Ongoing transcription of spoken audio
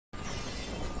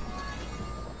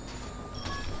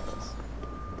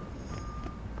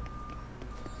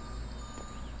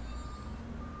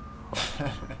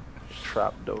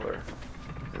trap door.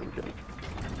 Here we go.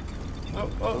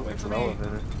 Oh, wait it's for an me.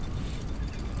 elevator.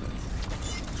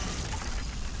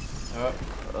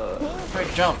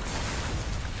 Quick jump.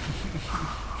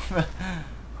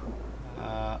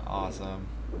 Awesome.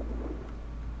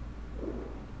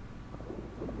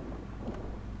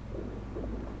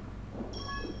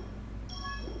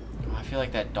 I feel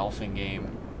like that dolphin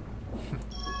game.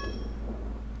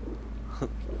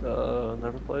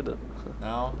 Never played it.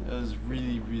 No, it was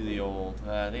really, really old.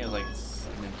 I think it was like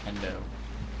Nintendo.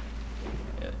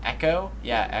 Echo?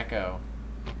 Yeah, Echo.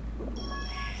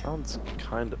 Sounds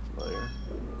kind of familiar.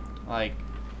 Like,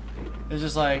 it's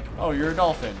just like, oh, you're a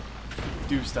dolphin.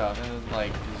 Do stuff. And it was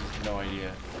like, there's just no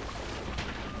idea.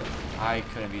 I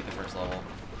couldn't beat the first level.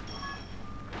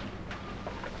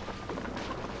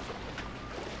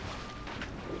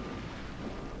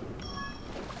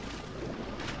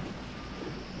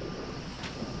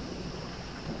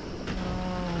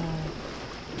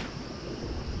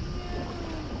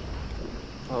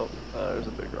 Oh, there's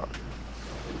a big rock.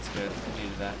 It's good. I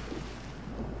needed that.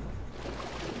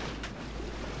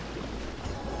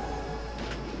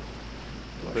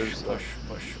 There's Push.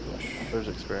 There's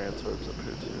experience orbs up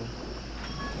here too.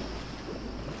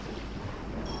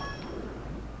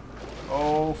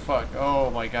 Oh fuck! Oh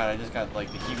my god! I just got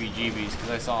like the heebie-jeebies because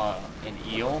I saw an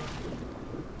eel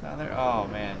down there. Oh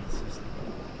man,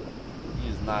 he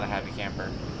is not a happy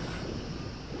camper.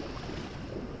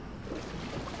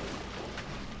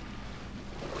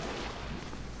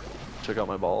 Check out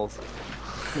my balls.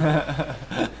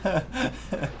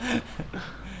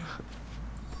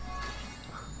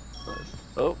 Nice.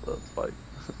 Oh, that's spike.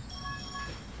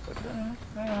 Okay.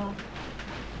 I know.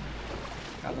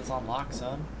 Got this on lock,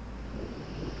 son.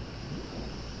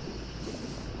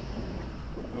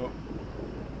 Oh.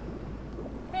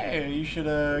 Hey, you should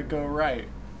go right.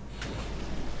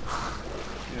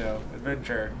 You know,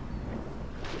 adventure.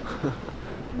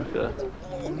 Okay.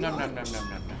 Num num num num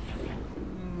num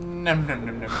num num num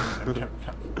num num num.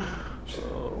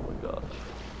 Oh my gosh.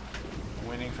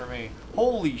 Winning for me.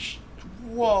 Holy sh!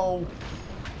 Whoa!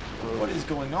 What is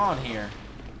going on here?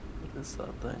 What is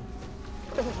that thing?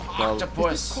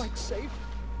 Octopus. Quite safe.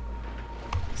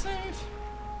 Safe.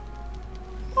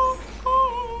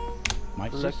 My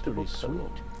sister Predictable is sweet,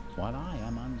 fellow. while I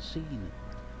am unseen.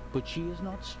 But she is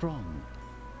not strong.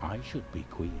 I should be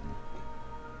queen.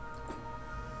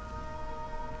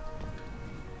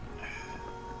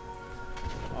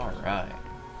 All right.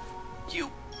 You.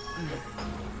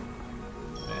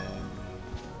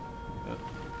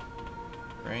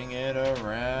 Bring it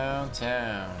around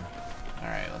town. All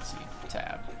right, let's see.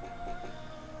 Tab.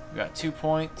 We got 2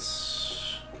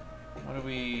 points. What do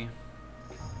we?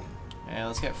 Yeah,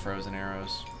 let's get frozen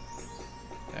arrows.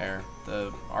 There.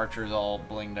 The archer's all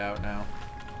blinged out now.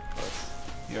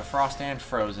 You have frost and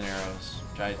frozen arrows,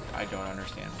 which I don't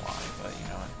understand why, but you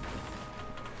know what?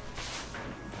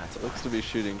 That's It looks to be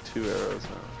shooting 2 arrows now.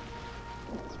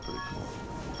 That's pretty cool.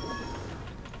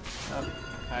 Oh,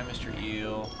 hi, Mr.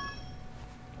 Eel.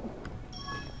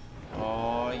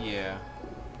 Oh yeah,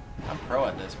 I'm pro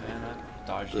at this, man. I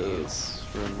dodged the eel. This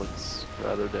room looks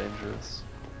rather dangerous.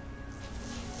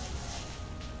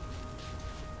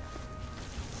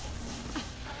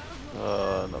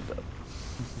 Not dead.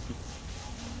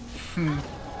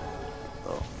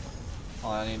 Oh.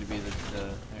 Well, I need to be the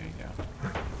there you go.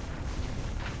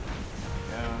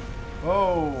 There you go.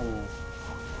 Whoa!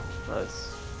 Nice.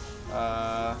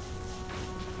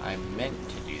 I meant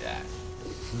to do that.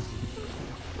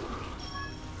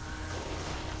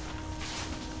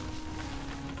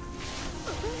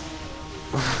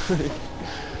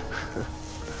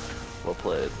 Well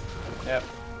played. Yep.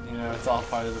 You know, it's all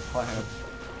part of the plan.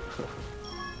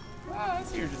 Ah, I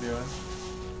see what you're doing.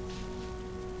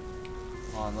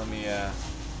 Hold on, let me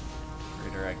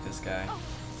redirect this guy.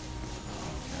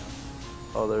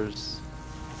 Oh, there's...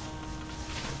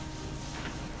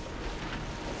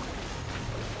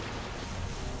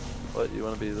 What, you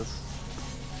want to be this?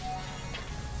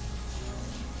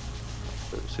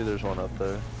 See, there's one up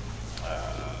there.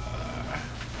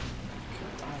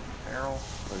 Barrel.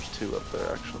 There's 2 up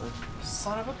there, actually.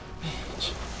 Son of a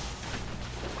bitch.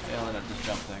 Failing at this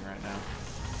jump thing right now.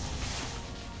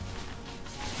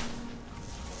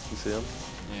 You see him?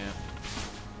 Yeah.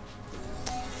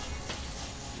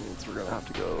 Means we're gonna have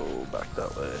to go back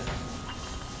that way.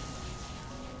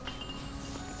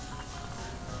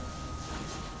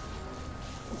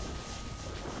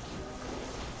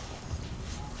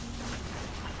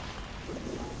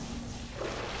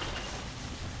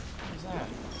 What's that?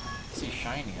 I see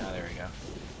shiny. Oh, there we go.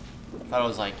 I thought it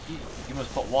was like, you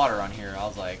must put water on here. I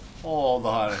was like, hold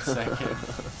on a second.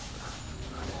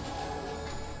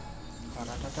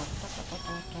 Oh,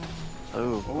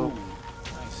 Oh, oh,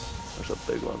 nice. there's a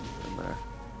big one in there.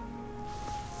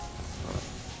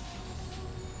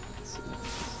 Let's see.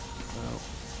 No.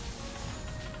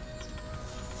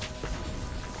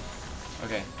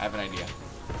 Okay, I have an idea.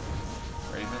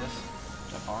 Ready for this?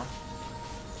 Jump on.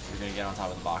 You're gonna get on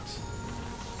top of the box.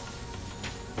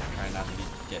 Try not to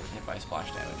get hit by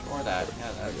splash damage. Or that.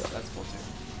 Yeah, that's cool too.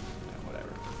 Yeah,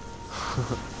 whatever.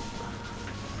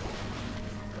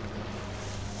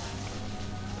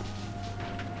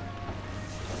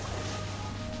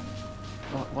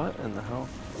 What in the hell?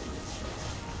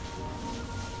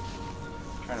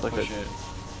 Trying to Like push a- it.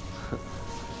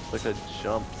 Like I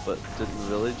jumped, but didn't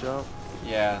really jump?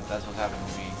 Yeah, that's what's happened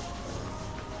to me.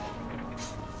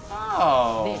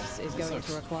 Oh! This is going looks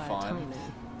to require fun. timing.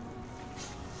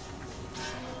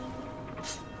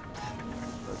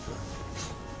 Okay.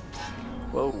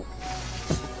 Whoa.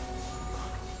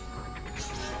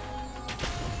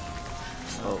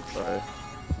 Oh, sorry.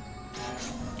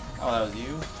 Oh, that was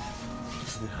you?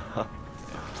 Yeah.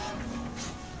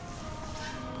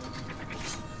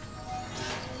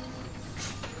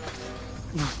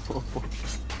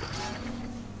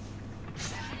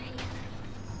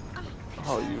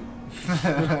 Oh, you.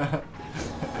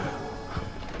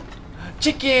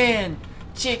 Chicken!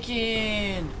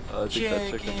 Chicken! I think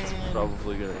that chicken's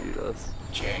probably gonna eat us.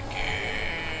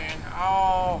 Chicken!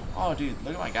 Oh! Oh, dude,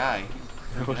 look at my guy.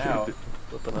 Freaking out.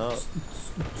 Flipping out.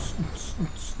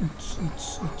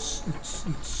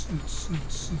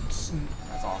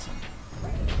 That's awesome.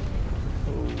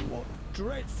 Oh, what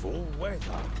dreadful weather.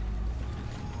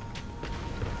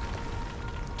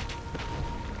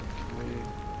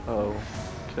 Oh,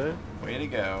 okay. Way to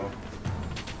go.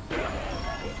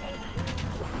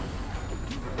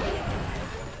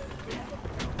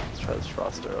 Let's try this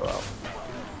frost arrow out.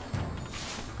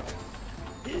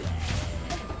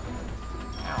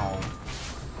 Ow.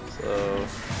 So,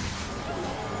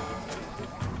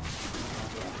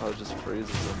 oh, it just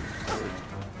freezes them really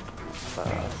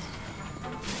fast.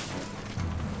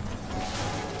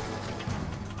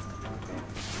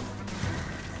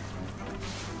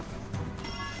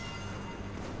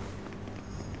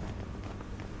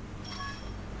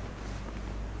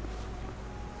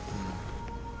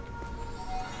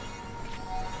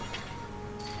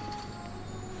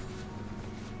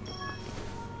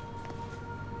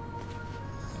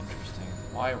 Interesting.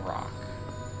 Why rock?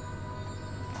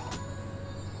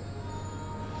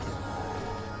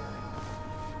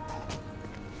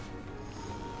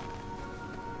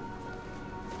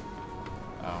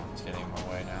 Oh, it's getting in my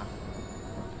way now.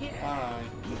 Bye.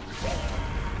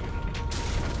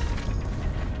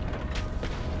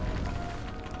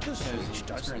 The There's switch a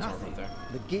does experience orb nothing. up there.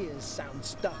 The gears sound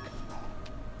stuck.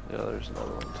 Yeah, there's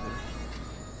another one too.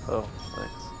 Oh,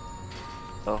 thanks.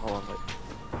 Oh, hold on, wait.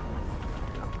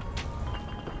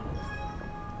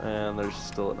 And there's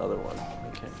still another one I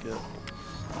can't get.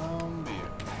 Dear.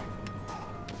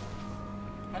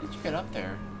 How did you get up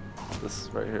there? This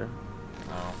right here.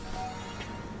 Oh.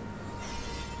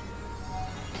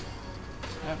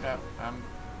 Nope,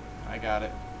 I got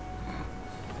it.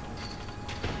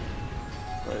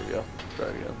 There you go. Try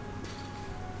it again.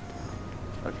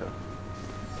 Okay.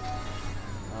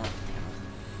 Oh.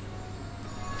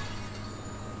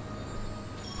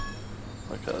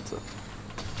 Okay, that's it.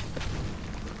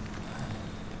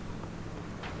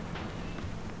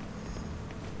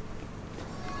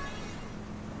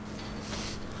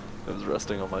 It was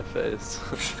resting on my face.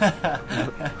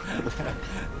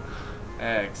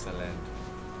 Excellent.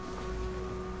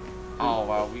 Oh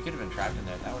wow, we could have been trapped in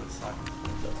there. That would have sucked.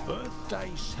 The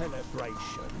birthday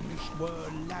celebrations were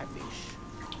lavish.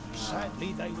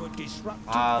 Sadly, they were disrupted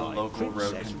by local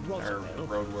Princess road Rosabelle,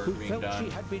 road work who being felt done. she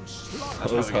had been That's slighted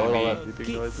probably How all gonna that by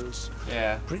beeping noises? gifts.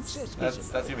 Yeah, Princess that's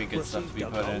Isabel gonna be good stuff to be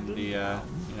received put a in the golden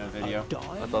video. a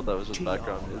diamond I thought that was just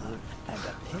background tiara, music. and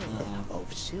a pair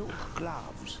of silk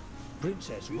gloves.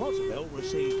 Princess Rosabelle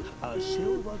received a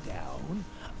silver gown,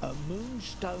 a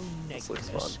moonstone This looks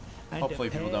necklace, fun. and Hopefully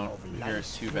a people pair don't of hear it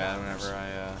lace too bad gloves. whenever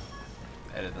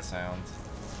I edit the sounds.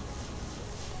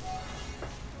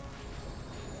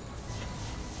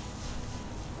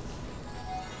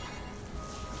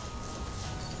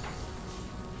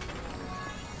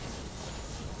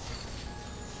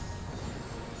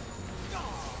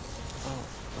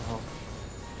 Oh.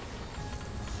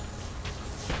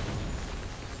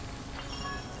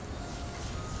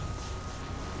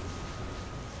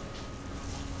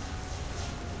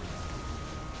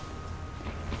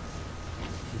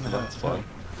 That's fun.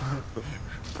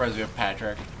 Surprised we have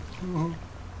Patrick.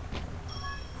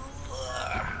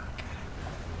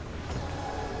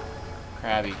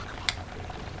 Crabby.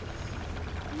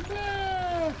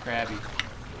 Crabby.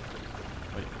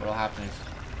 Wait, what'll happen if...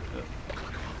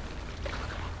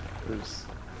 There's...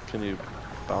 Can you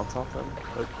bounce off them?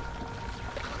 Oh.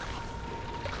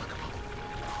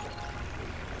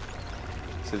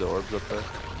 See the orbs up there?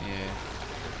 Yeah.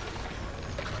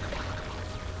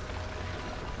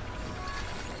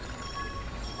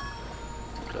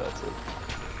 Okay, that's it.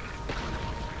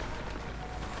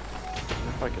 I wonder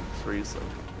if I can freeze them.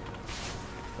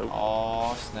 Nope.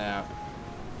 Aw, snap.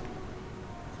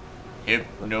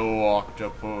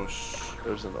 Hypno-octopus.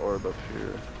 There's an orb up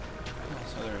here. Oh,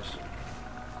 so there's...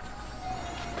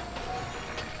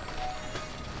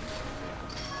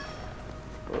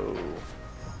 Whoa.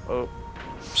 Oh.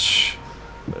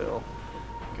 Fail.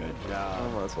 Good I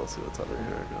job. might as well see what's under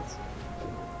here, I guess.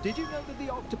 Did you know that the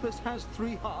octopus has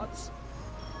 3 hearts?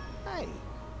 Hey,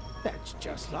 that's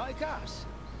just like us.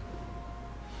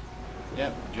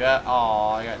 Yep,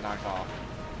 Aw, I got knocked off.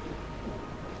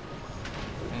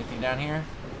 Anything down here?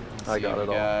 Let's I see, got we it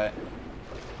all. got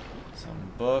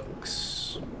some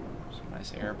books, some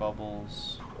nice air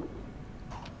bubbles.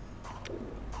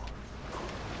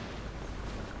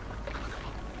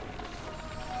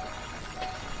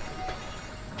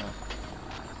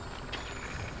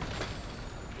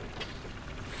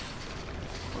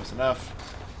 Close enough.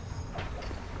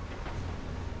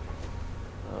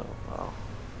 Oh, wow.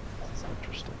 That's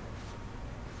interesting.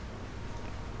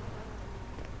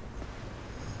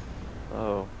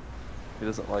 Oh. He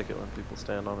doesn't like it when people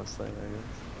stand on his thing, I guess.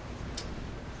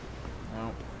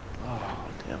 Nope. Oh,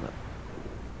 damn it.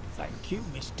 Thank you,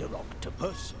 Mr.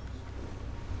 Octopus.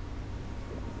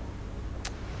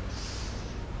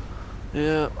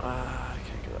 Yeah, I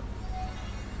can't get up.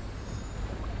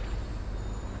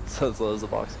 So as low as the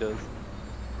box goes.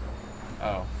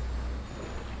 Oh.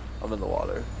 I'm in the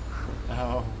water.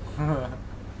 Oh.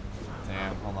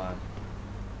 Damn, hold on.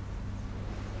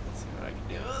 Let's see what I can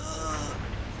do.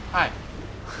 Hi.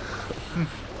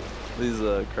 These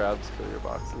crabs fill your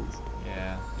boxes.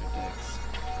 Yeah, they're dicks.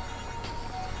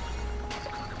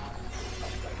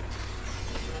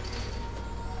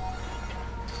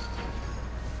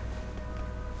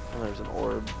 And there's an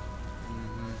orb.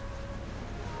 Mm-hmm.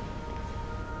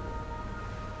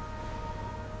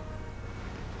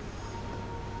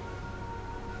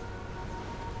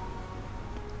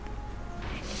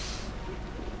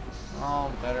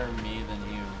 Oh, better me than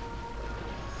you.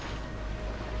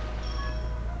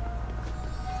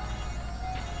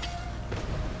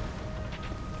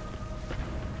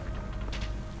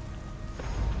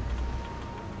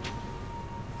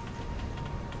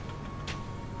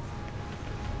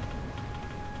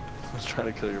 I was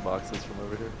trying to kill your boxes from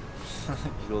over here.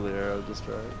 Go the arrow, just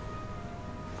try it.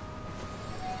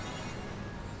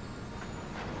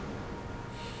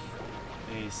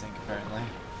 They sink apparently.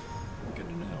 Good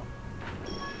to know.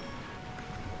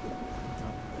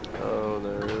 Oh,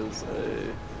 there is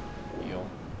a... Eel.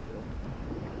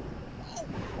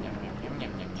 Yum, yum, yum, yum,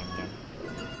 yum, yum, yum.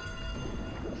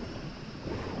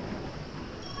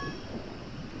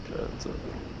 Okay, that's it.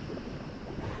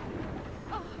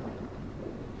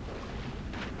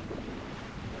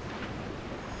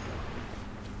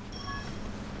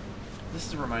 This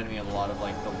is reminding me a lot of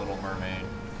like the Little Mermaid,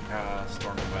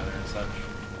 stormy weather and such.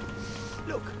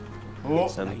 Look, Oh,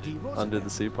 it's Lady And Rosabelle. under the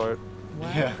sea part.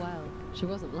 Well, Yeah. well, she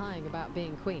wasn't lying about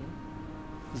being queen.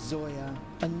 Zoya,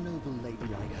 a noble lady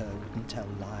like her wouldn't tell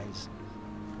lies.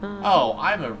 oh,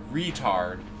 I'm a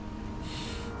retard.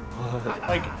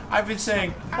 Like I've been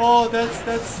saying, oh, that's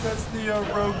the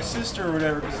rogue sister or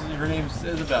whatever, because her name's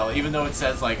Isabel, even though it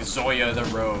says like Zoya the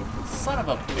rogue. Son of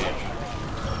a bitch.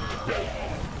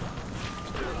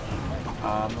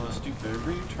 I'm a stupid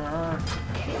retard.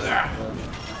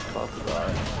 About to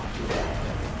die.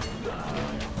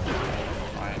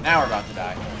 Alright, now we're about to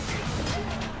die.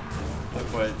 Look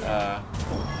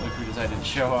who decided to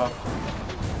show up.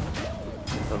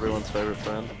 Everyone's favorite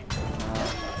friend.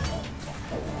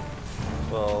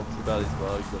 Well, too bad he's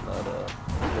bugged and that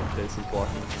good case is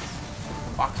blocking.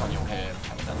 Box on your head.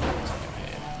 Another box on your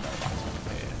head. Another box on your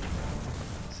head.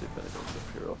 See if anything's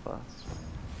up here real fast.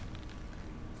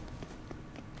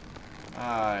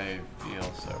 I feel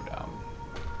so dumb.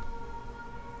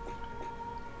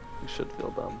 You should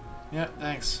feel dumb. Yeah,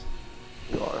 thanks.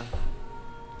 You are.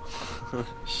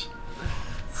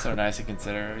 So nice and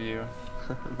considerate of you.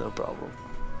 No problem.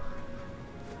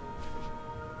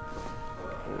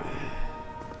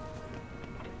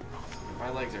 My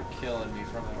legs are killing me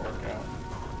from that workout.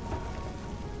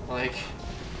 Like,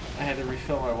 I had to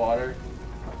refill my water,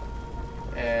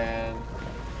 and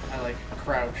I like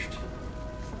crouched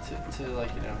to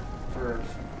like, you know, for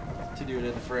to do it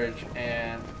in the fridge,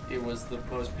 and it was the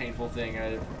most painful thing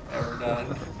I've ever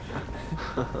done.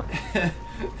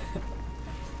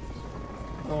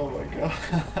 Oh my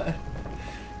god.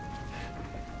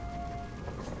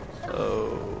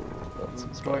 Oh, that's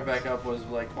some Going sparks. back up was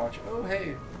like, watch. Oh,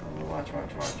 hey. Oh, watch.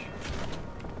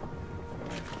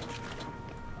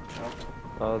 Nope.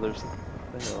 Oh, there's a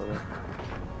thing over there.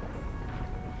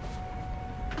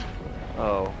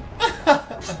 Oh.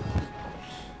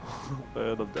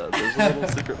 Man, I'm dead. There's a little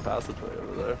secret passageway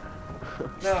over there.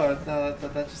 No,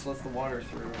 that just lets the water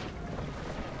through.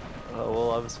 Oh,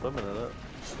 well, I was swimming in it.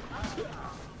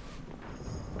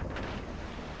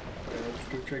 Okay, let's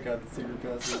go check out the secret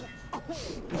passage.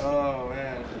 Oh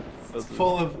man, it's That's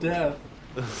full of death.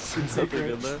 There's Good something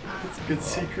secret. in there. It's a good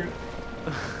secret.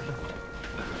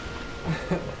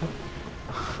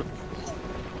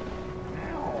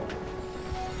 Ow.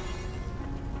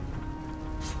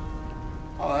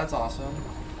 Oh, that's awesome.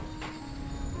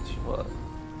 What?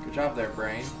 Good job there,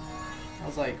 brain. I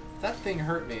was like, that thing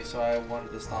hurt me, so I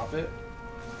wanted to stop it.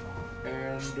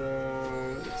 And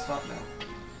it stopped now.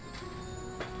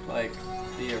 Like,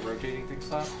 the rotating thing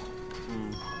stopped.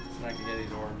 Hmm. And I can get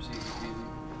these orbs easy peasy.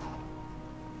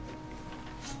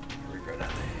 Regret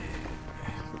that.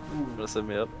 You wanna send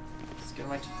me up? Just get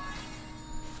my teeth.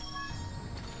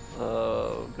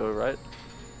 Go right?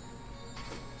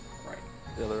 Right.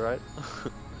 The other right?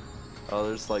 Oh,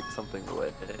 there's like something way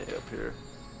up here.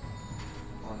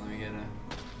 Hold on, let me get a...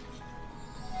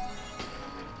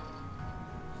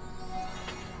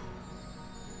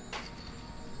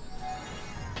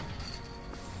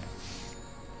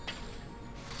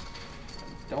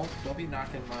 Don't be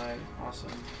knocking my awesome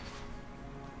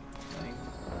thing.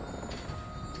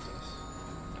 What is this?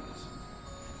 What is this?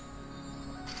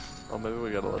 Oh, maybe we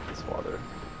gotta let this water.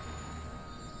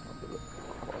 I'll do it.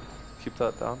 Come on. Keep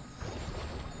that down.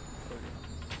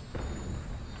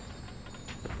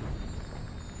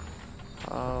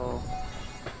 Oh.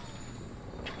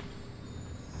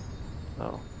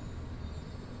 No.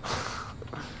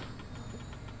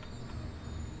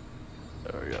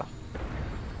 There we go.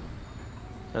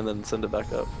 And then send it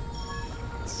back up.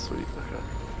 Sweet, okay.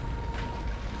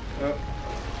 Oh.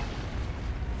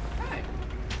 Hi.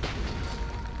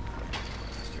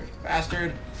 Bastard.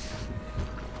 Bastard!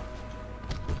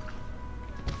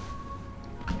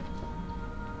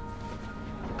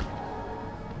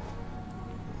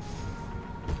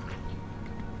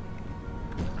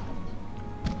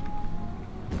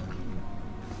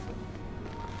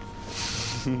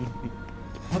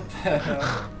 What the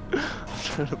hell? I'm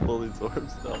trying to pull these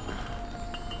orbs down.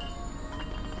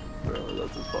 Apparently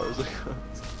that's as far as it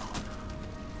goes.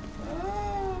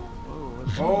 Oh,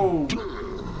 what's Oh!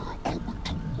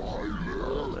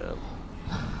 Oh man.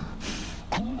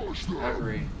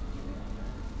 Every.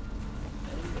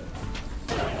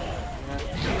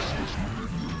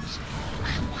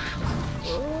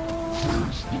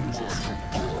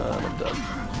 I'm done.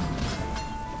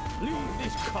 Leave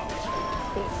this cart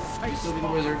or face Still be the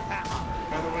my wizard. hammer.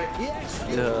 By the way. Yes,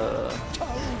 Yeah.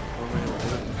 Toad.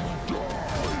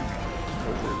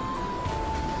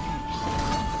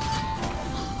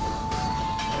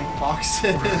 Like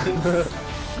boxes.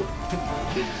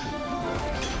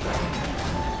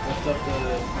 Lift up the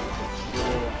little.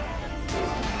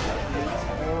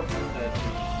 Oh, I'm dead.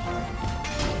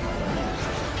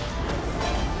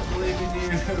 I believe in you.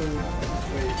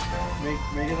 Wait,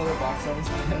 make another box on his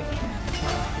head.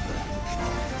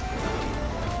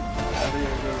 I think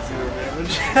it goes 0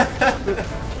 damage.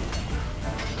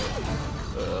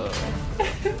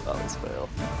 That was fail.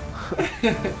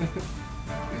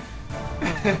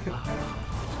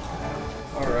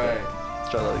 Alright. Let's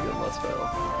try that again, let's fail.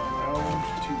 Round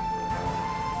 2.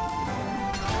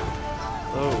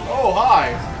 Oh, Oh, hi!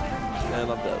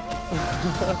 and I'm dead.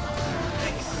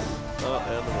 Oh,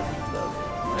 and the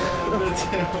wizard's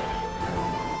dead.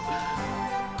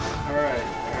 Alright,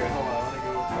 hold on. I want to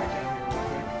go back down here real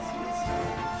quick and see what's...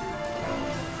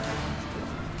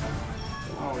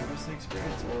 Oh, we missed an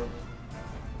experience orb.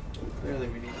 Clearly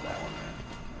we needed that one, man.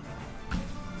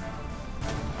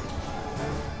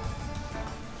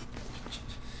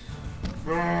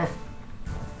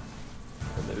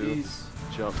 And maybe we'll Please.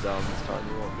 jump down this time,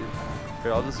 you won't be.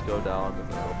 Here, I'll just go down and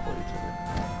then I'll pull you to me.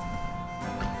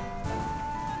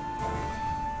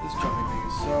 This jumping thing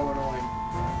is so annoying.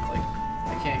 Like,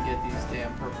 I can't get these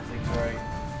damn purple things right.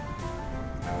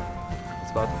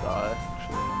 It's about to die,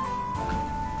 actually.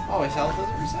 Oh, his health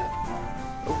doesn't reset?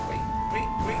 Oh, wait,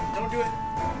 don't do it.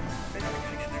 I gotta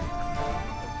get there.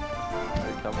 Are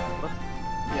you coming?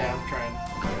 Yeah, I'm trying.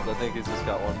 I think he's just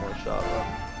got one more shot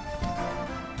left.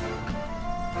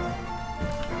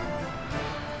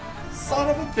 Son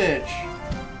of a bitch!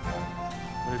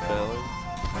 Are you failing?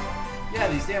 Yeah,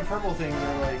 these damn purple things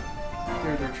are like,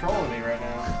 they're trolling me right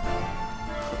now.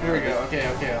 Here we go. Okay.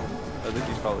 I think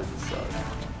he's probably just sucked.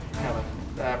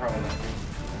 Probably not.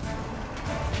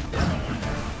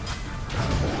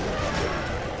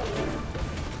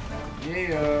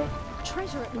 Yeah.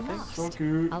 Treasure at last. So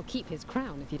cute. I'll keep his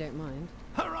crown if you don't mind.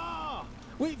 Hurrah!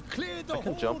 We've cleared the I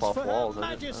can halls jump off for walls, Her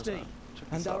I didn't know Majesty. that. Check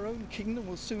And this our out. own kingdom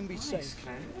will soon be safe.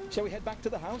 Can I- Shall we head back to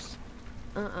the house?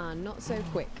 Not so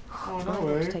quick. Oh, I no want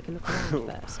way. to take a look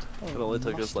around first. It only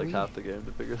took us must like we? half the game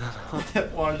to figure that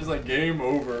out. Well, I was just like, game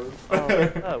over. Oh,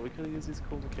 yeah, we could have used these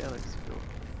cool mechanics.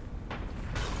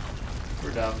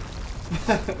 We're done.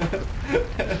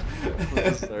 We'll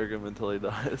just snark him until he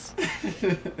dies.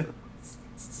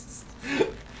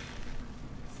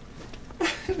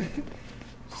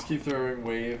 Just keep throwing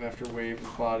wave after wave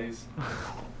of bodies.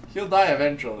 He'll die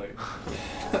eventually.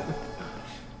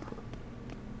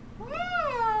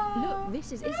 Look,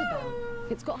 this is Isabel.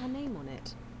 It's got her name on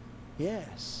it.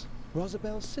 Yes,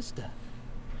 Rosabel's sister.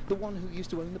 The one who used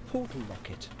to own the portal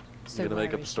locket. So You're gonna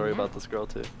make where up a is she story now? about this girl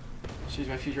too. She's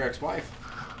my future ex-wife.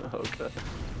 Okay.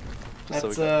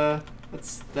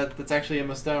 That's actually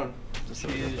Emma Stone. Just so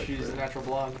we got that She's clear. a natural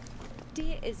blonde.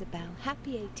 Dear Isabel,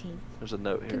 happy 18th. There's a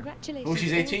note here. Congratulations Oh,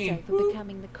 she's 18. also for Woo.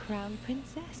 becoming the crown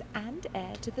princess and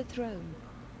heir to the throne.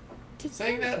 To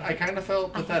Saying that, I celebrate, kind of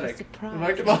felt I have a pathetic. surprise I'm not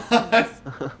in gonna lie.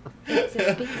 store. It's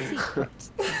a big secret.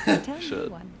 Tell no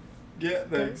Should. one. Yeah,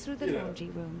 Go thanks. through the You know. laundry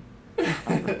room.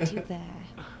 I'll meet you there,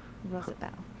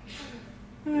 Rosabel.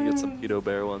 You get some pedo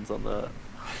bear ones on that.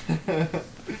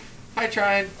 Hi,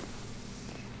 Trine.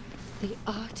 The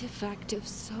artifact of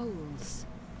souls.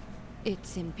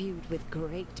 It's imbued with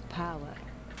great power.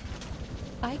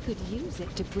 I could use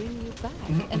it to bring you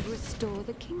back and restore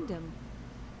the kingdom.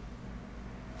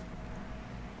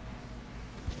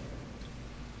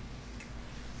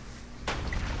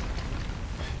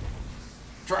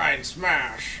 Trine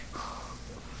smash.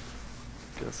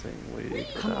 Guessing we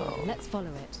Come now. on, let's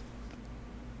follow it.